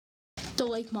The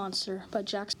Lake Monster by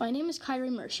Jack. My name is Kyrie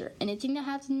Mercer, and a thing that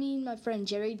happened to me and my friend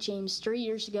Jerry James 3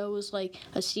 years ago was like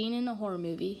a scene in a horror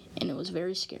movie, and it was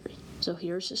very scary. So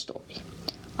here's the story.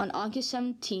 On August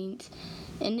 17th,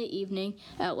 in the evening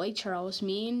at Lake Charles,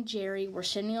 me and Jerry were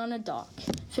sitting on a dock,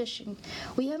 fishing.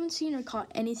 We haven't seen or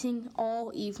caught anything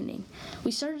all evening.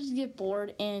 We started to get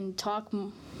bored and talk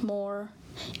more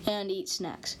and eat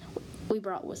snacks we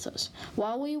brought with us.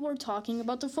 While we were talking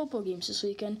about the football games this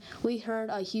weekend, we heard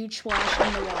a huge splash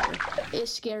in the water. It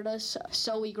scared us,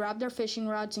 so we grabbed our fishing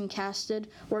rods and casted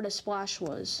where the splash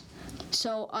was.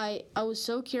 So I was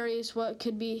so curious what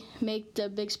could make the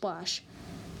big splash.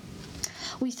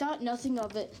 We thought nothing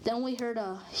of it. Then we heard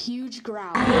a huge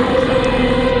growl.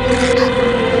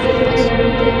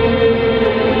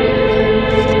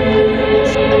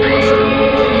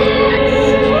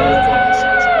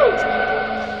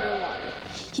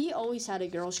 He always had a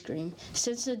girl scream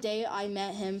since the day I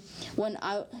met him when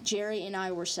Jerry and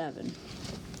I were 7.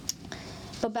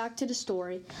 But back to the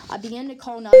story. I began to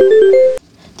call 911.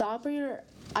 The operator,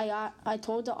 I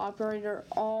told the operator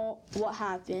all what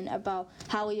happened about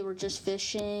how we were just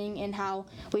fishing and how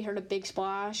we heard a big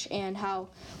splash and how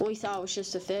we thought it was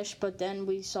just a fish, but then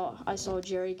I saw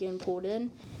Jerry getting pulled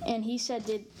in, and he said,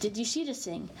 "Did you see this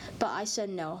thing?" But I said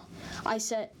no.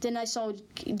 Then I saw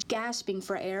gasping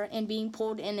for air and being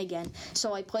pulled in again.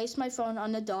 So I placed my phone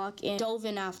on the dock and dove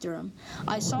in after him.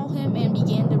 I saw him and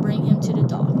began to bring him to the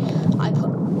dock. I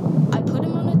put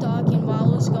him on the dock, and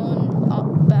while I was going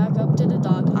back up to the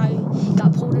dock, I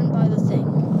got pulled in by the thing.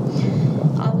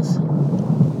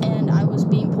 I was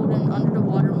being pulled in under the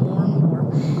water more and more.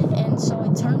 And so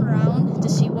I turned around to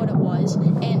see what it was,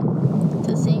 and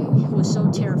the thing was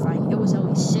so terrifying. It was at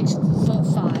least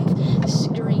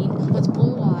 6'5", green, with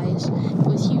blue eyes,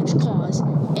 with huge claws,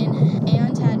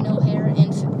 and had no hair,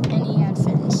 and he had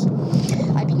fins.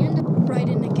 I began to right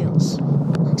in the gills.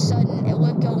 Sudden, it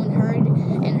let go and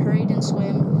hurried and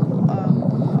swam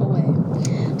away.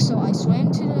 So I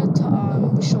swam to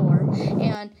the shore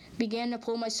and began to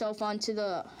pull myself onto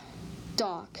the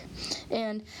dock.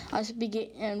 And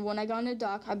when I got on the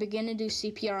dock, I began to do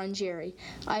CPR on Jerry.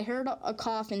 I heard a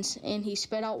cough and he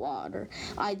spit out water.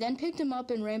 I then picked him up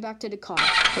and ran back to the car.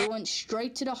 We went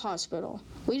straight to the hospital.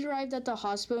 We arrived at the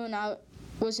hospital, and I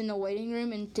was in the waiting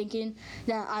room and thinking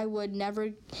that I would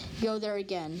never go there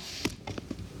again.